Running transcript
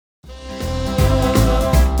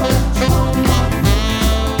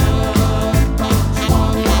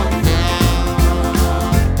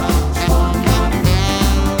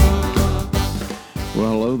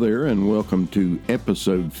to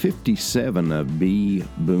episode 57 of Be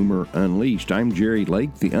Boomer Unleashed. I'm Jerry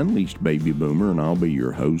Lake, the Unleashed Baby Boomer, and I'll be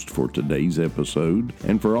your host for today's episode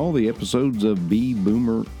and for all the episodes of Be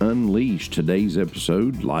Boomer Unleashed. Today's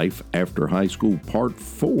episode, Life After High School Part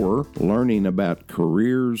 4, Learning About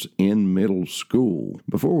Careers in Middle School.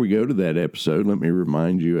 Before we go to that episode, let me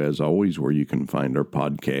remind you, as always, where you can find our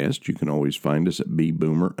podcast. You can always find us at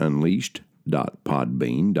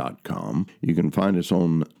BeBoomerUnleashed.podbean.com. You can find us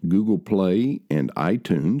on Google Play and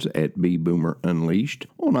iTunes at Be Boomer Unleashed,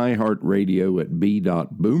 on iHeartRadio at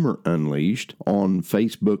B.BoomerUnleashed, on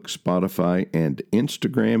Facebook, Spotify, and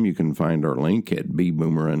Instagram. You can find our link at Be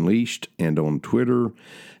Boomer Unleashed, and on Twitter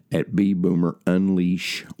at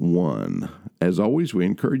BeBoomerUnleash1. As always, we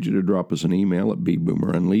encourage you to drop us an email at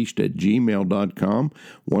BeBoomerUnleashed@gmail.com.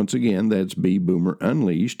 Once again, that's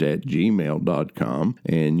BeBoomerUnleashed@gmail.com.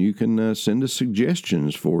 And you can send us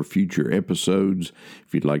suggestions for future episodes.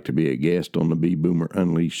 If you'd like to be a guest on the Be Boomer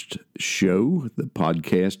Unleashed show, the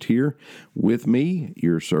podcast here with me,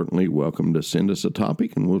 you're certainly welcome to send us a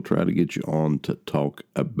topic, and we'll try to get you on to talk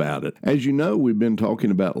about it. As you know, we've been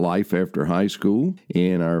talking about life after high school.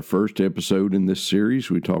 In our first episode in this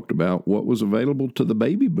series, we talked about what was available to the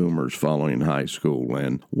baby boomers following high school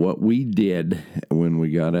and what we did when we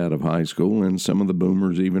got out of high school, and some of the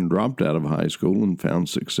boomers even dropped out of high school and found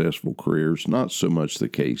successful careers. Not so much the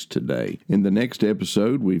case today. In the next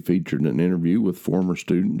episode, we featured an interview with former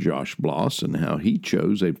student Josh Bloss and how he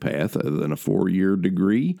chose a path other than a 4-year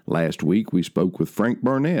degree. Last week, we spoke with Frank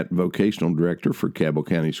Barnett, vocational director for Cabell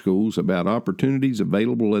County Schools, about opportunities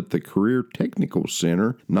available at the Career Technical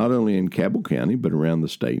Center, not only in Cabell County, but around the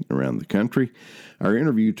state and around the country. Our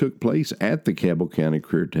interview took place at the Cabell County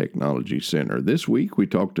Career Technology Center. This week, we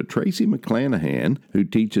talked to Tracy McClanahan, who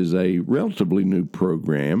teaches a relatively new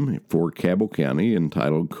program for Cabell County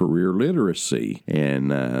entitled Career Literacy,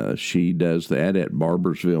 and she does that at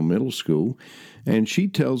Barboursville Middle School. And she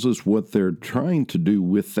tells us what they're trying to do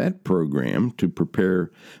with that program to prepare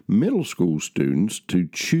middle school students to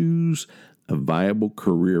choose a viable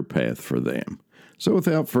career path for them. So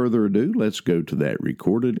without further ado, let's go to that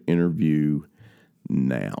recorded interview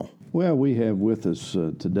now. Well, we have with us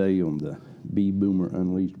today on the Be Boomer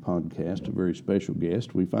Unleashed podcast a very special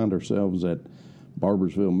guest. We find ourselves at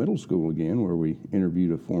Barboursville Middle School again, where we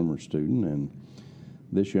interviewed a former student, and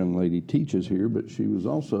this young lady teaches here, but she was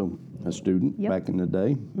also a student back in the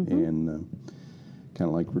day, and kind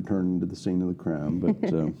of like returning to the scene of the crime. But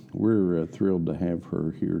we're thrilled to have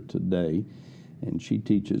her here today, and she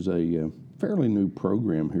teaches a fairly new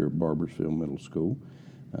program here at Barboursville Middle School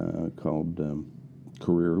called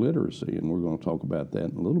Career Literacy, and we're going to talk about that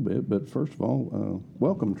in a little bit. But first of all,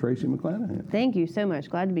 welcome, Tracy McClanahan. Thank you so much.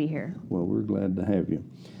 Glad to be here. Well, we're glad to have you.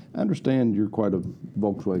 I understand you're quite a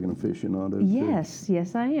Volkswagen aficionado. Yes,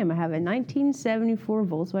 yes, I am. I have a 1974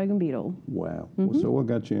 Volkswagen Beetle. Wow. So what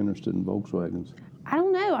got you interested in Volkswagens? I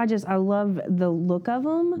don't know. I love the look of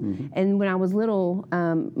them. And when I was little,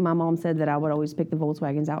 my mom said that I would always pick the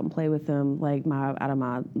Volkswagens out and play with them, like out of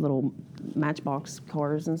my little Matchbox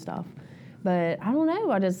cars and stuff. But I don't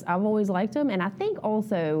know. I've always liked them, and I think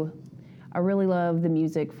also I really love the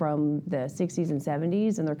music from the 60s and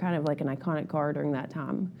 70s, and they're kind of like an iconic car during that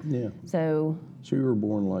time. Yeah. So you were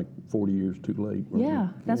born like 40 years too late. Yeah,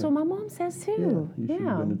 that's what my mom says too. Yeah, you should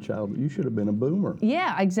have been a child. You should have been a boomer.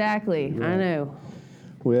 Yeah, exactly. Right. I know.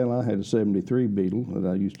 Well, I had a 73 Beetle that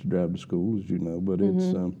I used to drive to school, as you know, but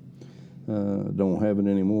it's don't have it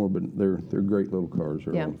anymore. But they're great little cars.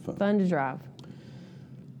 They're a lot of fun. Fun to drive.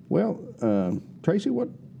 Well, Tracy, what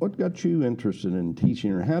got you interested in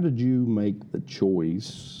teaching, or how did you make the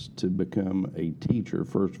choice to become a teacher?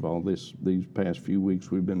 First of all, these past few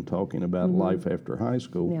weeks we've been talking about life after high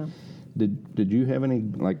school. Yeah. Did you have any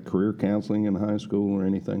like career counseling in high school or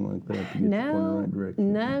anything like that to get you in the right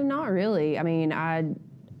direction? No, not really. I mean, I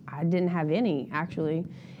didn't have any actually,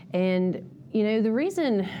 and the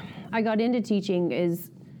reason I got into teaching is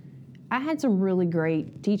I had some really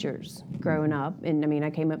great teachers growing up, and I mean, I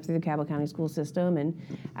came up through the Cabell County school system, and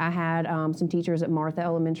I had some teachers at Martha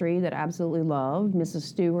Elementary that I absolutely loved, Mrs.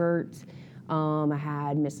 Stewart. I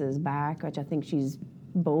had Mrs. Back, which I think she's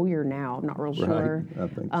Bowyer now, I'm not real sure. I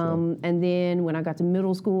think so. And then when I got to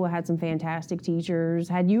middle school, I had some fantastic teachers.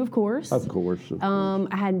 Had you, of course. Of course. I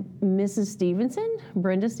had Mrs. Stevenson,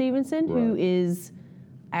 Brenda Stevenson, who is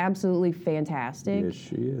absolutely fantastic. Yes,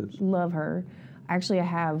 she is. Love her. Actually, I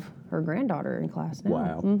have her granddaughter in class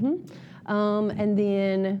now. Wow. And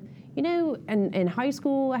then, in high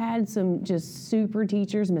school, I had some just super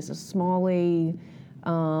teachers, Mrs. Smalley.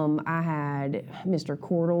 I had Mr.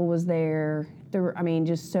 Cordell was there. There were,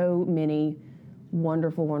 just so many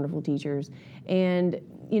wonderful, wonderful teachers. And,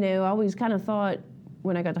 I always kind of thought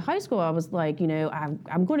when I got to high school, I was like,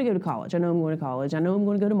 I'm going to go to college. I know I'm going to college. I know I'm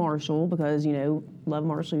going to go to Marshall because, love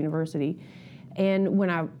Marshall University. And when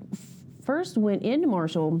I first went into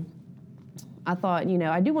Marshall, I thought,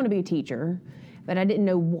 I do want to be a teacher, but I didn't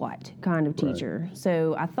know what kind of teacher. Right.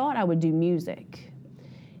 So I thought I would do music.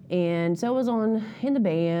 And so I was in the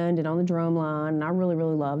band and on the drum line, and I really,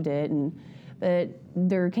 really loved it. But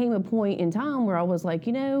there came a point in time where I was like,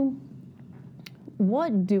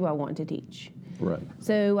 what do I want to teach? Right.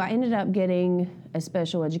 So I ended up getting a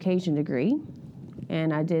special education degree,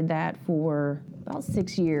 and I did that for about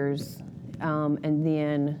 6 years. And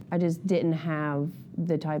then I just didn't have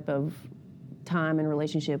the type of time and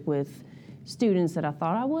relationship with students that I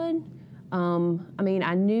thought I would.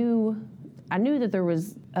 I knew that there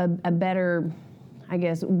was a better, I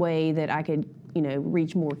guess, way that I could,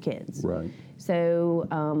 reach more kids. Right. So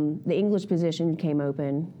the English position came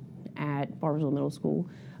open at Barboursville Middle School.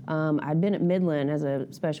 I'd been at Midland as a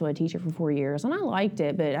special ed teacher for 4 years, and I liked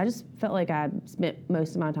it, but I just felt like I spent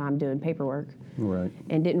most of my time doing paperwork. Right.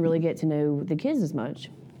 And didn't really get to know the kids as much.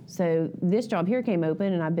 So this job here came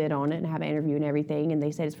open, and I bid on it and had an interview and everything, and they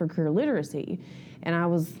said it's for career literacy. And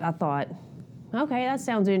I thought, okay, that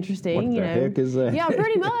sounds interesting. What the heck is that? Yeah,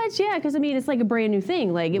 pretty much. Yeah, because it's like a brand new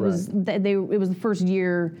thing. Like it was the first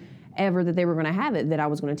year ever that they were going to have it that I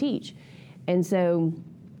was going to teach, and so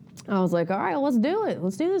I was like, all right, well, let's do it.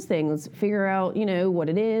 Let's do this thing. Let's figure out what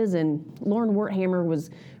it is. And Lauren Werthammer was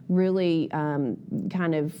really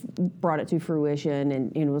kind of brought it to fruition,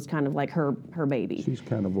 and it was kind of like her baby. She's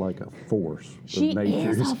kind of like a force. She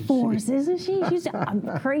is a force, isn't she? She's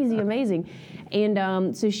crazy amazing.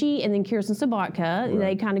 And so she and then Kirsten Sabatka,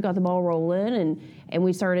 they kind of got the ball rolling, and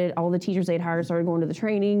we started, all the teachers they'd hired started going to the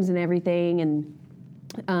trainings and everything. And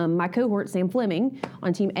my cohort, Sam Fleming,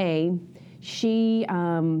 on Team A, she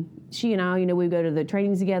and I, we would go to the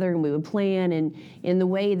trainings together and we would plan, and in the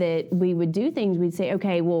way that we would do things, we'd say,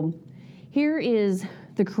 okay, well, here is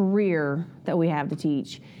the career that we have to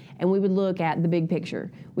teach, and we would look at the big picture.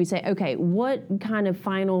 We'd say, okay, what kind of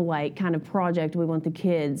final, kind of project do we want the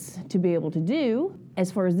kids to be able to do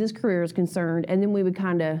as far as this career is concerned, and then we would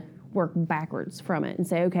kind of work backwards from it and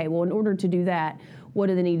say, okay, well, in order to do that, what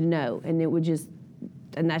do they need to know? And it would just,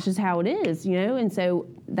 and that's just how it is, and so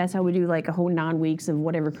that's how we do a whole 9 weeks of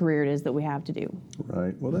whatever career it is that we have to do.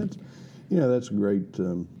 Right. Well, that's a great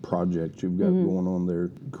project you've got going on there.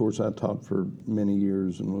 Of course, I taught for many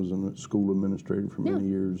years and was a school administrator for many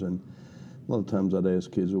years, and a lot of times I'd ask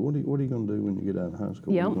kids, well, what are you going to do when you get out of high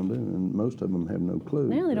school? What are you going to do? And most of them have no clue.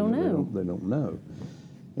 No, they don't know. They don't know.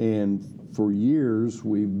 And for years,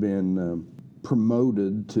 we've been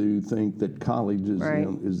promoted to think that college is,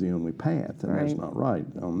 is the only path, and that's not right.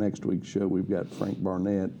 On next week's show, we've got Frank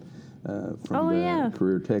Barnett from the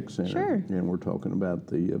Career Tech Center, sure. And we're talking about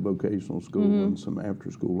the vocational school and some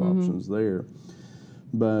after-school options there.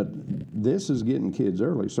 But this is getting kids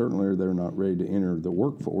early. Certainly, they're not ready to enter the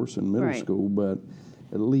workforce in middle school, but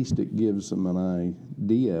at least it gives them an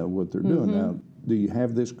idea of what they're doing. Now, do you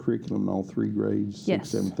have this curriculum in all 3 grades,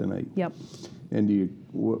 6th, 7th, and 8th? Yep. And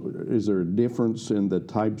is there a difference in the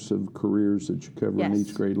types of careers that you cover in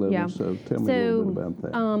each grade level? Yeah. So tell me a little bit about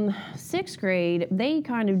that. 6th grade, they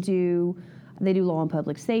kind of do law and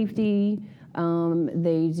public safety,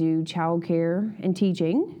 they do child care and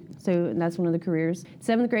teaching. So that's one of the careers.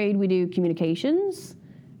 7th grade, we do communications,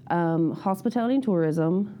 hospitality and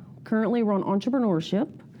tourism. Currently, we're on entrepreneurship.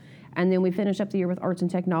 And then we finish up the year with arts and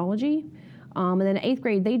technology. And then 8th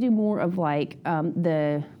grade, they do more of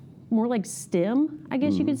more like STEM, I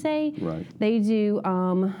guess you could say. Right. They do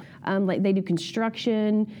they do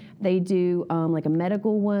construction. They do like a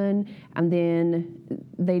medical one, and then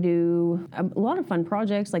they do a lot of fun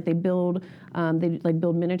projects. Like they build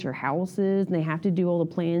build miniature houses, and they have to do all the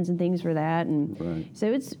plans and things for that. And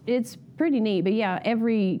so it's pretty neat. But yeah,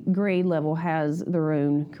 every grade level has their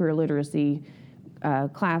own career literacy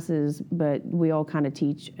classes, but we all kind of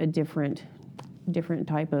teach a different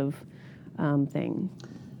type of thing.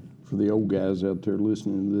 For the old guys out there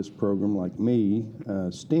listening to this program like me,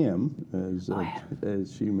 STEM,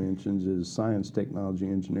 as she mentions, is science, technology,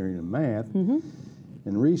 engineering, and math. And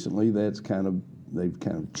recently they've kind of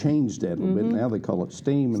changed that a little bit. Now they call it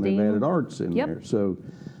STEAM, and they've added arts in there. So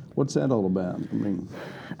what's that all about?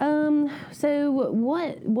 So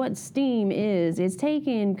what STEAM is, it's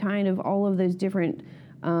taking kind of all of those different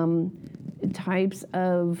types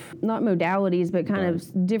of, not modalities, but kind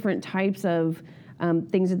of different types of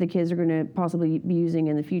things that the kids are going to possibly be using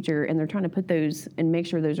in the future, and they're trying to put those and make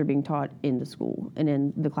sure those are being taught in the school and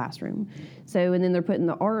in the classroom. So, and then they're putting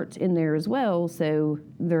the art in there as well, so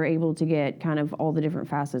they're able to get kind of all the different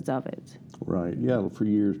facets of it. Right. Yeah. For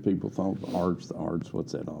years, people thought the arts.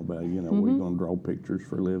 What's that all about? You know, we're going to draw pictures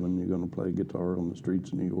for a living. You're going to play guitar on the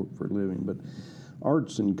streets of New York for a living. But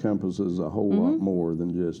arts encompasses a whole lot more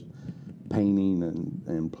than just painting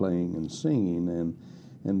and playing and singing.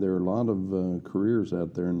 And there are a lot of careers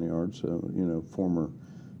out there in the arts. You know, former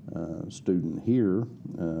student here,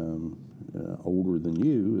 older than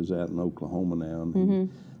you, is out in Oklahoma now, and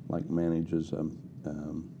he manages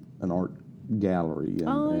an art gallery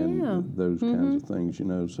and those kinds of things. You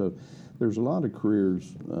know, so there's a lot of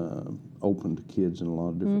careers open to kids in a lot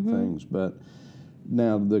of different things. But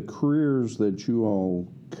now the careers that you all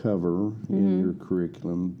cover in your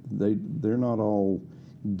curriculum, they're not all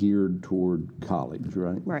geared toward college,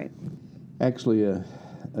 right? Right. Actually, a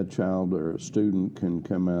child or a student can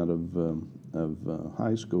come out of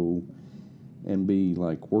high school and be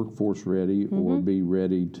like workforce ready or be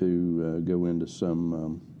ready to go into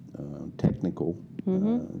some technical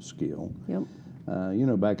skill. Yep. You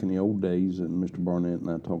know, back in the old days, and Mr. Barnett and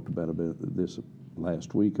I talked about this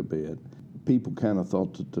last week a bit, people kind of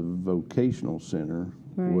thought that the vocational center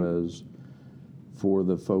was for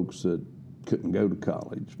the folks that couldn't go to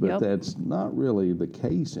college, but that's not really the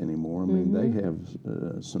case anymore. I mean, they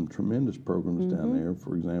have some tremendous programs down there.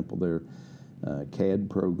 For example, their CAD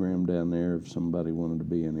program down there, if somebody wanted to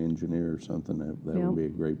be an engineer or something, that would be a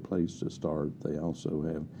great place to start. They also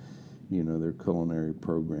have, you know, their culinary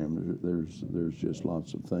program. There's just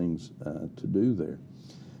lots of things to do there.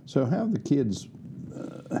 So how the kids,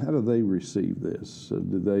 how do they receive this?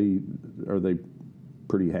 Are they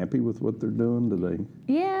pretty happy with what they're doing? Do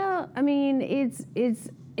they? Yeah, I mean, it's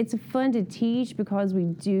fun to teach because we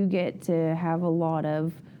do get to have a lot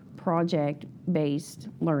of project-based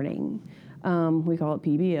learning. We call it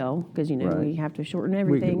PBL because, you know, we have to shorten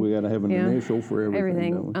everything. We got to have an initial for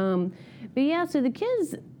everything. But yeah, so the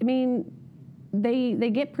kids, I mean, they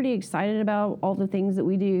get pretty excited about all the things that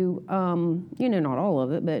we do. You know, not all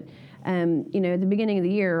of it, but you know, at the beginning of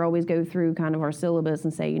the year, I always go through kind of our syllabus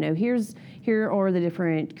and say, you know, here are the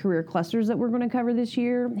different career clusters that we're going to cover this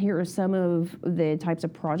year. Here are some of the types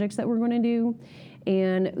of projects that we're going to do,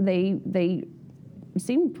 and they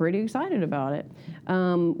seem pretty excited about it.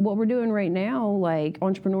 What we're doing right now, like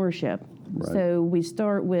entrepreneurship. Right. So we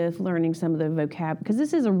start with learning some of the vocab, because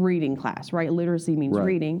this is a reading class, right? Literacy means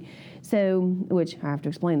reading. So, which I have to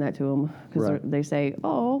explain that to them, because they say,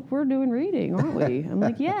 oh, we're doing reading, aren't we? I'm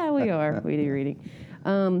like, yeah, we are. We do reading.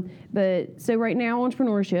 But so right now,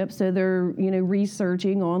 entrepreneurship, so they're, you know,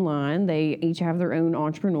 researching online. They each have their own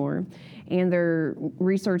entrepreneur, and they're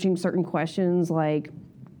researching certain questions like,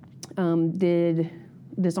 did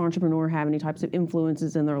this entrepreneur have any types of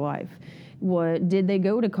influences in their life? What did they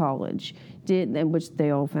go to college? Which they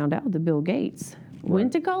all found out that Bill Gates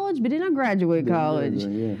went to college, but did not graduate college.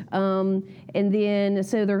 And then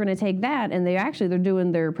so they're going to take that, and they're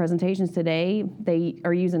doing their presentations today. They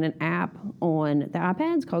are using an app on the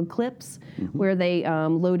iPads called Clips, where they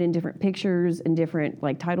load in different pictures and different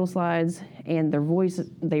like title slides, and their voice.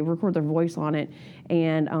 They record their voice on it,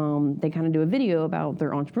 and they kind of do a video about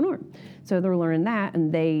their entrepreneur. So they're learning that,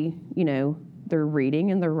 and they, you know, they're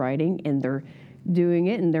reading and they're writing and they're doing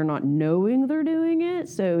it, and they're not knowing they're doing it.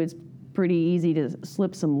 So it's pretty easy to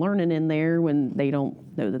slip some learning in there when they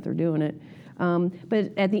don't know that they're doing it.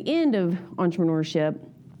 But at the end of entrepreneurship,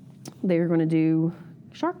 they're going to do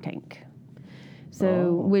Shark Tank.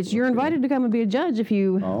 So, which you're invited to come and be a judge if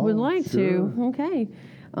you would like to. Okay.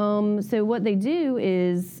 So what they do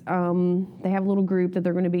is they have a little group that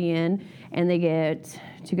they're going to be in, and they get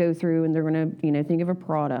to go through, and they're going to, you know, think of a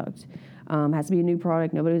product. Has to be a new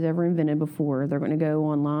product nobody's ever invented before. They're going to go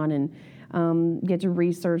online and get to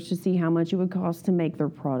research to see how much it would cost to make their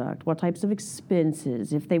product, what types of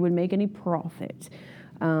expenses, if they would make any profit.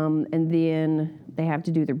 And then they have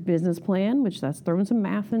to do their business plan, which that's throwing some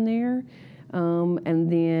math in there. And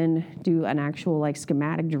then do an actual like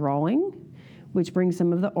schematic drawing, which brings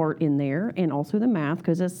some of the art in there, and also the math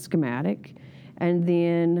because it's schematic. And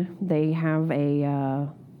then they have a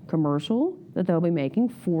commercial that they'll be making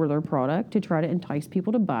for their product to try to entice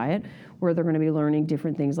people to buy it, where they're going to be learning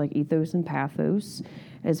different things like ethos and pathos,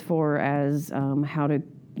 as far as how to,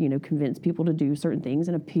 you know, convince people to do certain things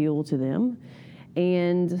and appeal to them.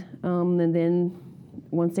 And then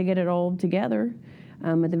once they get it all together,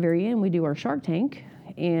 at the very end, we do our Shark Tank.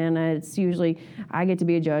 And it's usually, I get to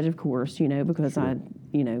be a judge, of course, you know, because I,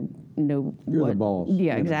 you know You're the boss.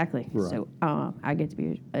 Yeah, exactly. Right. So I get to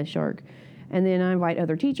be a shark. And then I invite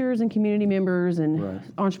other teachers and community members and Right.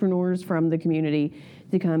 entrepreneurs from the community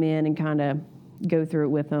to come in and kind of go through it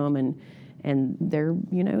with them. And they're,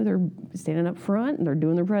 they're standing up front and they're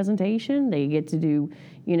doing their presentation. They get to do,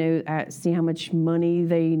 see how much money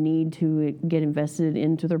they need to get invested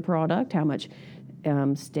into their product, how much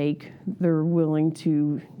stake they're willing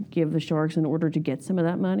to give the sharks in order to get some of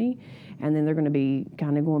that money. And then they're going to be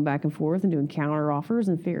kind of going back and forth and doing counter offers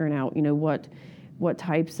and figuring out, what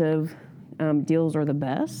types of deals are the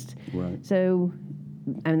best. Right. So,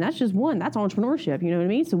 and that's just one. That's entrepreneurship, you know what I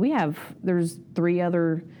mean? So there's 3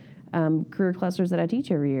 other career clusters that I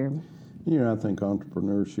teach every year. I think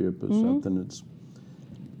entrepreneurship is something that's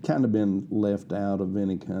kind of been left out of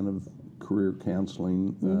any kind of career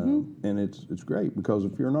counseling, and it's great because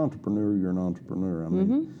if you're an entrepreneur, you're an entrepreneur. I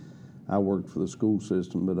mean, I worked for the school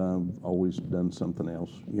system, but I've always done something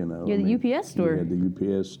else. You're the UPS store. We had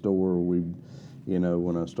the UPS store.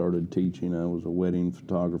 When I started teaching, I was a wedding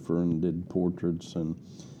photographer and did portraits, and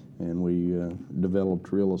we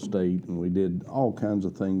developed real estate, and we did all kinds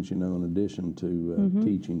of things, in addition to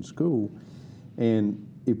teaching school. And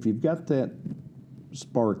if you've got that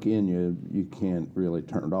spark in you, you can't really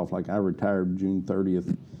turn it off. Like I retired June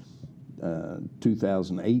 30th,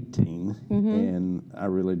 2018, and I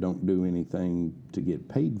really don't do anything to get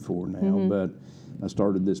paid for now, but I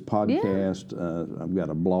started this podcast. I've got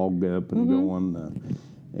a blog up and going,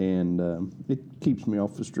 and it keeps me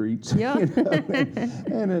off the streets. Yeah.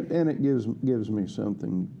 and it gives me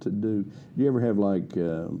something to do. Do you ever have like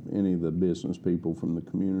any of the business people from the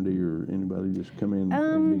community or anybody just come in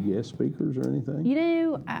and be guest speakers or anything?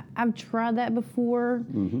 I've tried that before,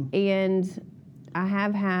 and I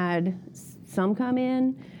have had some come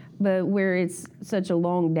in, but where it's such a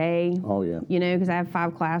long day. Oh, yeah. Because I have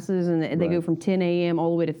 5 classes, and they go from 10 a.m. all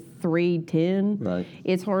the way to 3:10. Right.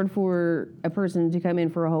 It's hard for a person to come in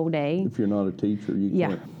for a whole day. If you're not a teacher,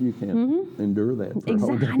 you can't endure that for a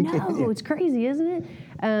whole day. I know. It's crazy, isn't it?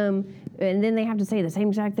 And then they have to say the same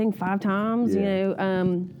exact thing 5 times,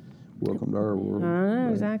 Welcome to our world. I know,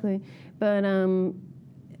 exactly. But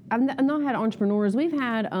I've not had entrepreneurs. We've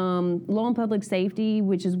had law and public safety,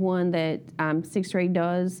 which is one that 6th grade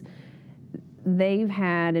does. They've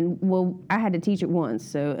had, I had to teach it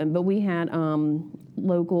once. But we had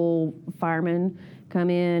local firemen come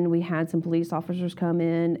in. We had some police officers come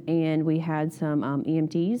in, and we had some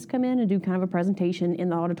EMTs come in and do kind of a presentation in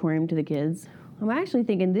the auditorium to the kids. I'm actually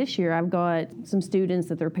thinking this year I've got some students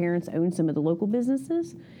that their parents own some of the local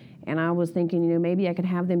businesses. And I was thinking, maybe I could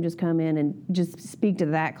have them just come in and just speak to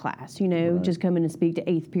that class, Right. just come in and speak to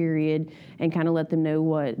 8th period and kind of let them know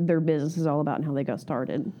what their business is all about and how they got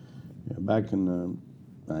started. Yeah, back in,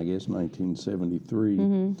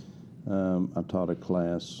 1973, I taught a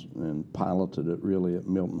class and piloted it really at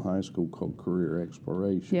Milton High School called Career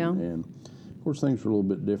Exploration. Yeah. And of course, things were a little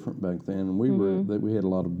bit different back then, and we had a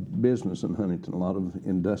lot of business in Huntington, a lot of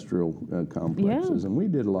industrial complexes, and we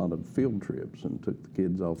did a lot of field trips and took the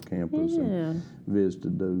kids off campus and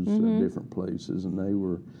visited those different places, and they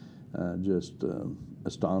were just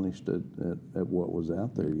astonished at what was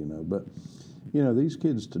out there, But these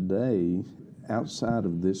kids today, outside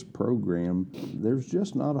of this program, there's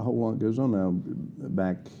just not a whole lot goes on now.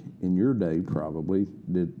 Back in your day, probably,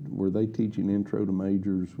 were they teaching intro to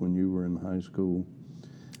majors when you were in high school?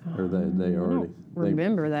 Or they already? I don't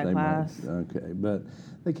remember that class. Okay, but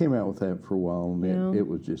they came out with that for a while, and it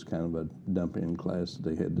was just kind of a dump-in class that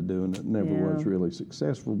they had to do, and it never was really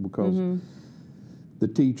successful because the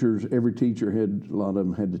teachers, every teacher a lot of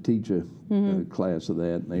them had to teach a class of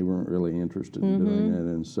that, and they weren't really interested in doing it,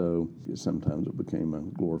 and so sometimes it became a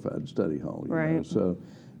glorified study hall. You know? So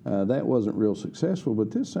that wasn't real successful, but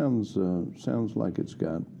this sounds like it's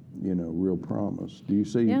got real promise. Do you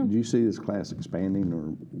see this class expanding,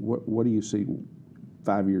 or what do you see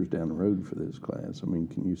 5 years down the road for this class? I mean,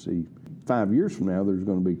 can you see 5 years from now there's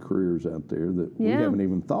going to be careers out there that we haven't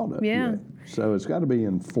even thought of yet? So it's got to be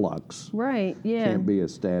in flux. Right, yeah. Can't be a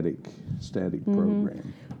static program.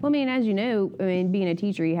 Well, I mean, as you know, being a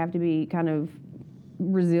teacher, you have to be kind of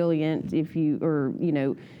resilient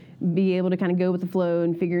be able to kind of go with the flow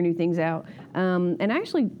and figure new things out. And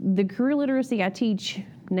actually, the career literacy I teach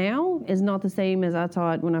now is not the same as I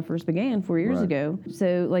taught when I first began 4 years ago.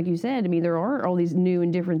 So, like you said, there are all these new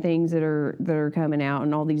and different things that are coming out,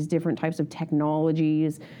 and all these different types of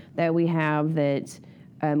technologies that we have that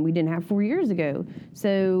we didn't have 4 years ago.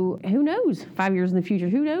 So who knows? 5 years in the future,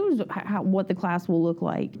 who knows what the class will look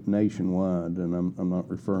like? Nationwide, and I'm not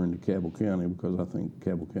referring to Cabell County because I think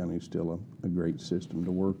Cabell County is still a great system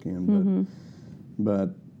to work in,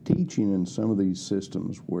 but teaching in some of these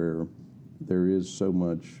systems where there is so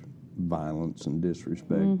much violence and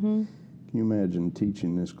disrespect, Can you imagine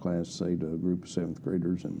teaching this class, say, to a group of 7th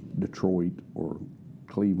graders in Detroit or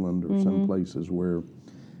Cleveland or some places where,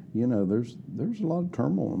 there's a lot of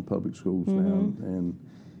turmoil in public schools now, and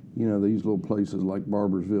these little places like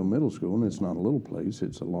Barbersville Middle School, and it's not a little place,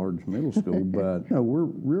 it's a large middle school, but we're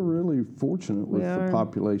really fortunate with the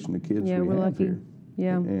population of kids we have lucky. here.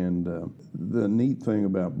 Yeah. And the neat thing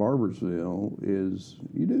about Barbersville is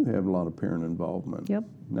you do have a lot of parent involvement. Yep.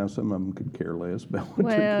 Now, some of them could care less about what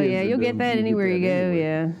their Well, kids yeah, are you'll doing. get that anywhere you go,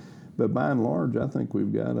 yeah. But by and large, I think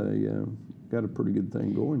we've got a pretty good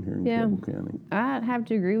thing going here in Cabell County. I'd have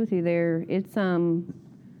to agree with you there. It's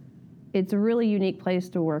a really unique place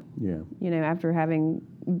to work. Yeah. After having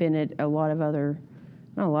been at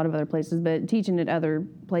not a lot of other places, but teaching at other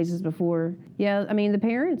places before. Yeah, I mean, the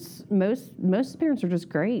parents, most parents are just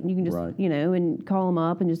great. You can just, and call them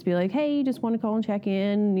up and just be like, hey, just want to call and check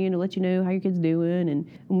in, let you know how your kid's doing. And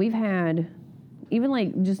we've had,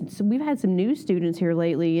 we've had some new students here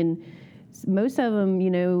lately, and most of them,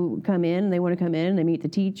 come in and they want to come in and they meet the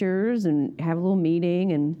teachers and have a little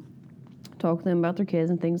meeting and talk to them about their kids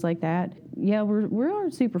and things like that. Yeah, we're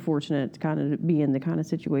super fortunate to kind of be in the kind of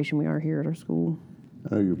situation we are here at our school.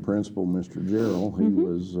 I know your principal, Mr. Gerald,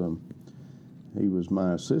 he was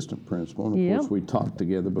my assistant principal, and of course we talked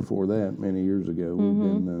together before that many years ago.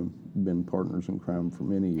 We've been partners in crime for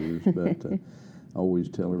many years, but I always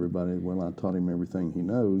tell everybody, well, I taught him everything he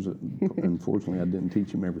knows. Unfortunately, I didn't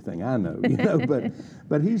teach him everything I know,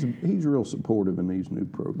 but he's real supportive in these new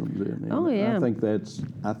programs. And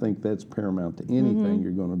I think that's paramount to anything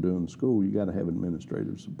you're going to do in school. You got to have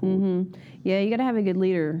administrative support. Yeah, you got to have a good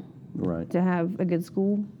leader. Right. To have a good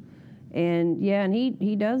school. And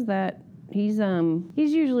he does that. He's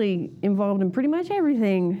usually involved in pretty much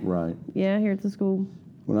everything. Right. Yeah, here at the school.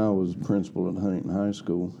 When I was principal at Huntington High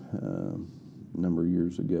School a number of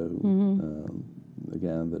years ago, the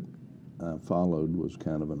guy that I followed was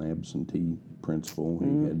kind of an absentee principal.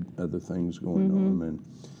 He had other things going on, and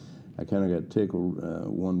I kind of got tickled.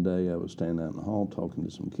 One day I was standing out in the hall talking to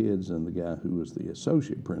some kids, and the guy who was the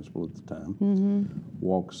associate principal at the time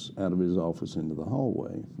walks out of his office into the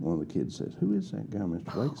hallway. One of the kids says, "Who is that guy,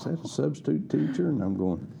 Mr. Blake? Is that a substitute teacher?" And I'm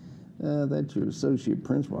going, "That's your associate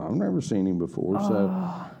principal. I've never seen him before."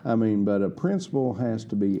 But a principal has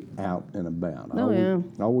to be out and about. I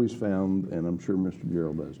always found, and I'm sure Mr.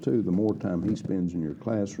 Gerald does too, the more time he spends in your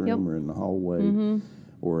classroom or in the hallway,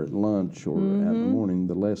 or at lunch or out in the morning,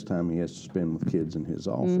 the less time he has to spend with kids in his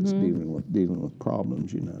office dealing with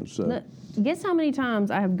problems, So, guess how many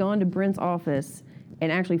times I have gone to Brent's office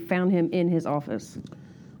and actually found him in his office?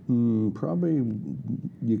 Probably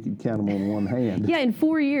you could count them on one hand. Yeah, in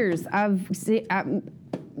 4 years, I've seen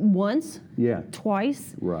once,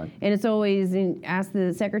 twice, right, and it's always ask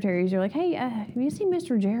the secretaries. You're like, "Hey, have you seen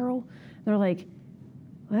Mr. Gerald?" They're like,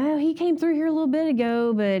 "Well, he came through here a little bit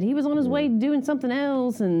ago, but he was on his way doing something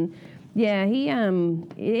else." And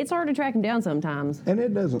it's hard to track him down sometimes. And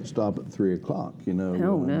it doesn't stop at 3 o'clock, Oh,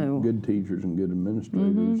 no. Good teachers and good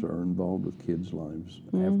administrators are involved with kids' lives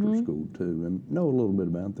after school too, and know a little bit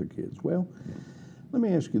about their kids. Well, let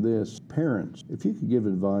me ask you this. Parents, if you could give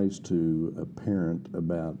advice to a parent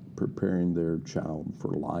about preparing their child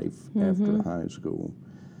for life after high school,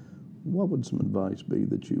 what would some advice be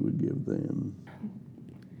that you would give them?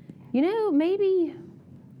 Maybe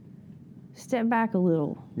step back a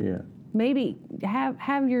little. Yeah. Maybe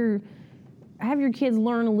have your kids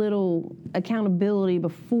learn a little accountability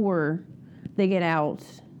before they get out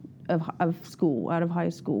of school, out of high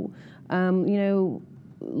school.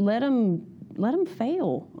 Let them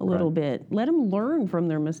fail a little bit. Let them learn from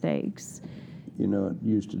their mistakes. It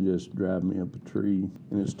used to just drive me up a tree,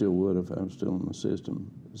 and it still would if I was still in the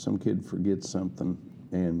system. Some kid forgets something,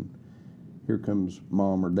 and here comes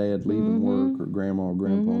mom or dad leaving work, or grandma or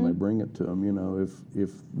grandpa, and they bring it to them.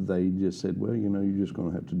 If they just said, well, you're just going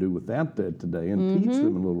to have to do without that today, and teach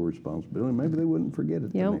them a little responsibility, maybe they wouldn't forget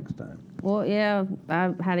it the next time. Well, yeah,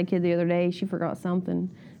 I had a kid the other day. She forgot something.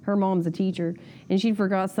 Her mom's a teacher, and she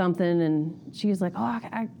forgot something, and she was like, "Oh,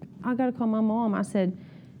 I got to call my mom." I said,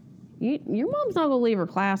 your mom's not going to leave her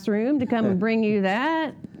classroom to come and bring you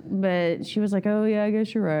that. But she was like, "Oh, yeah, I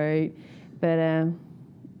guess you're right." But,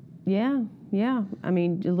 yeah. I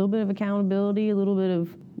mean, a little bit of accountability, a little bit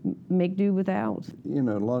of make do without. A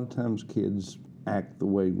lot of times kids act the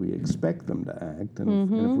way we expect them to act,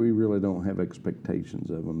 and if we really don't have expectations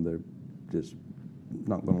of them, they're just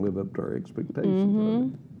not going to live up to our expectations of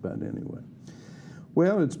them. But anyway.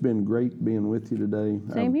 Well, it's been great being with you today.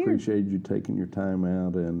 Same here. I appreciate you taking your time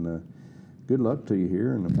out, and good luck to you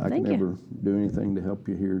here. And if I Thank can you. ever do anything to help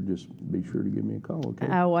you here, just be sure to give me a call, okay?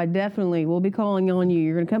 Oh, I definitely will be calling on you.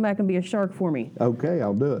 You're going to come back and be a shark for me. Okay,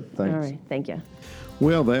 I'll do it. Thanks. All right. Thank you.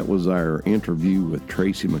 Well, that was our interview with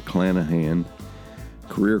Tracy McClanahan,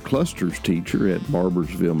 career clusters teacher at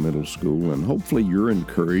Barbersville Middle School, and hopefully you're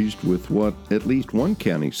encouraged with what at least one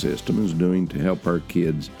county system is doing to help our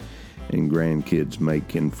kids and grandkids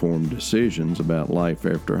make informed decisions about life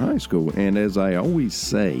after high school. And as I always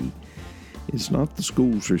say, it's not the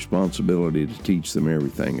school's responsibility to teach them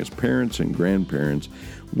everything. As parents and grandparents,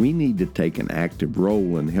 we need to take an active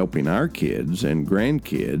role in helping our kids and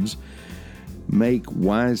grandkids make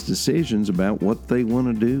wise decisions about what they want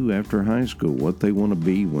to do after high school, what they want to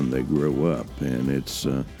be when they grow up. And it's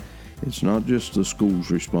not just the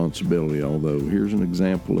school's responsibility, although here's an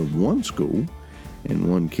example of one school and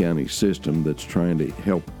one county system that's trying to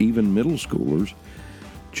help even middle schoolers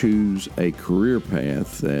choose a career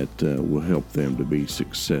path that will help them to be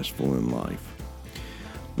successful in life.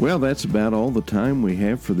 Well, that's about all the time we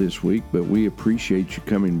have for this week, but we appreciate you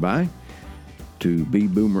coming by to Be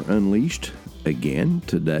Boomer Unleashed again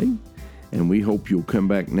today, and we hope you'll come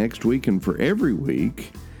back next week and for every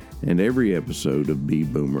week and every episode of Be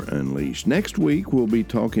Boomer Unleashed. Next week, we'll be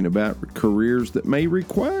talking about careers that may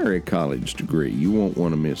require a college degree. You won't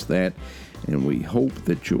want to miss that, and we hope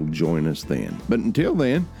that you'll join us then. But until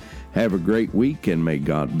then, have a great week, and may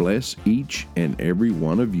God bless each and every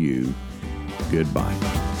one of you. Goodbye.